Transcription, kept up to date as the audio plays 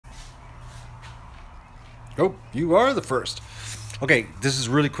Oh, you are the first. Okay, this is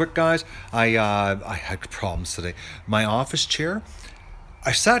really quick, guys. I had problems today. My office chair,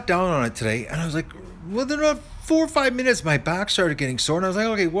 I sat down on it today, and I was like, within about 4 or 5 minutes, my back started getting sore, and I was like,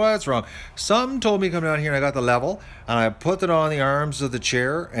 okay, what's wrong? Something told me to come down here, and I got the level, and I put it on the arms of the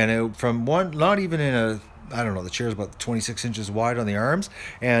chair, and it, from one, not even in a, I don't know, the chair's about 26 inches wide on the arms,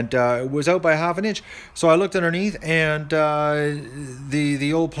 and it was out by half an inch. So I looked underneath, and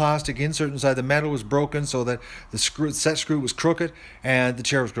the old plastic insert inside the metal was broken, so that the set screw was crooked, and the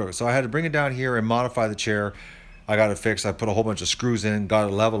chair was crooked. So I had to bring it down here and modify the chair. I got it fixed. I put a whole bunch of screws in, got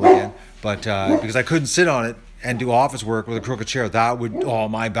it level again, but because I couldn't sit on it and do office work with a crooked chair, that would, oh,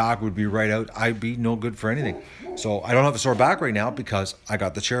 my back would be right out. I'd be no good for anything. So I don't have a sore back right now because I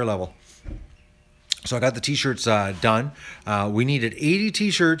got the chair level. So I got the t-shirts done. We needed 80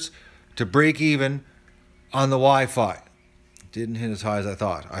 t-shirts to break even on the Wi-Fi. Didn't hit as high as I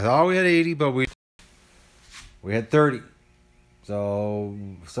thought. I thought we had 80, but we had 30. So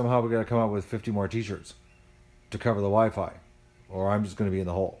somehow we got to come up with 50 more t-shirts to cover the Wi-Fi, or I'm just going to be in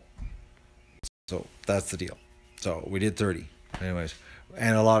the hole. So that's the deal. So we did 30, anyways,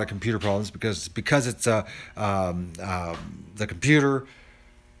 and a lot of computer problems because it's the computer.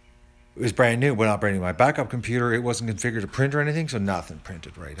 It was brand new. Well, not brand new. My backup computer, it wasn't configured to print or anything, so nothing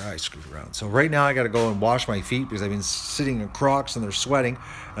printed right. I screwed around. So right now I got to go and wash my feet because I've been sitting in Crocs and they're sweating.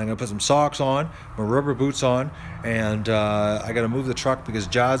 And I'm going to put some socks on, my rubber boots on, and I got to move the truck because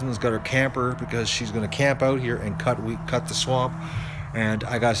Jasmine's got her camper because she's going to camp out here and cut the swamp. And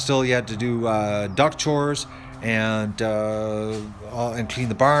I got still yet to do duck chores and clean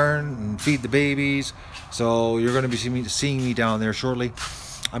the barn and feed the babies. So you're going to be seeing me down there shortly.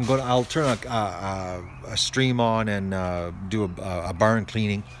 I'll turn a stream on and do a barn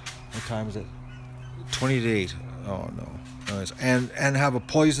cleaning. What time is it? 20 to 8. Oh no. Nice. And have a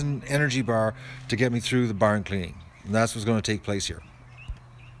poison energy bar to get me through the barn cleaning. And that's what's going to take place here.